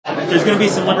There's going to be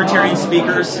some libertarian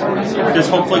speakers. There's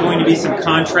hopefully going to be some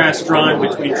contrast drawn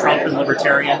between Trump and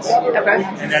libertarians. Okay.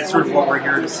 And that's sort of what we're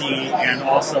here to see. And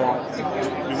also,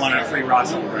 we want to free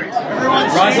Ross Ulbricht.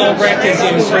 Ross Ulbricht is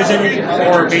in prison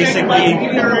for basically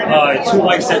 2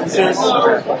 life sentences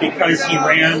because he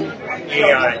ran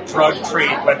a drug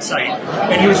trade website.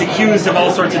 And he was accused of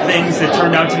all sorts of things that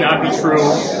turned out to not be true,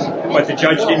 but the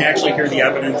judge didn't actually hear the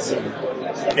evidence, and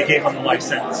they gave him a life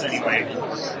sentence anyway.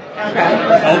 Okay.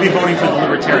 I'll be voting for the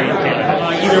Libertarian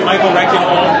candidate, either Michael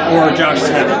Reckenwald or Josh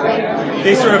Smith.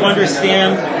 They sort of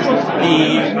understand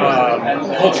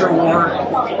the culture war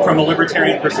from a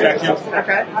libertarian perspective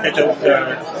that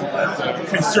the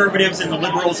conservatives and the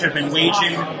liberals have been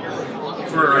waging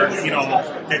for,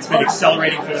 that's been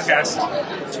accelerating for the past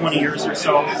 20 years or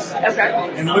so.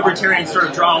 Okay. And the libertarians sort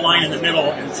of draw a line in the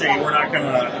middle and say, we're not going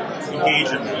to engage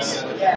in this.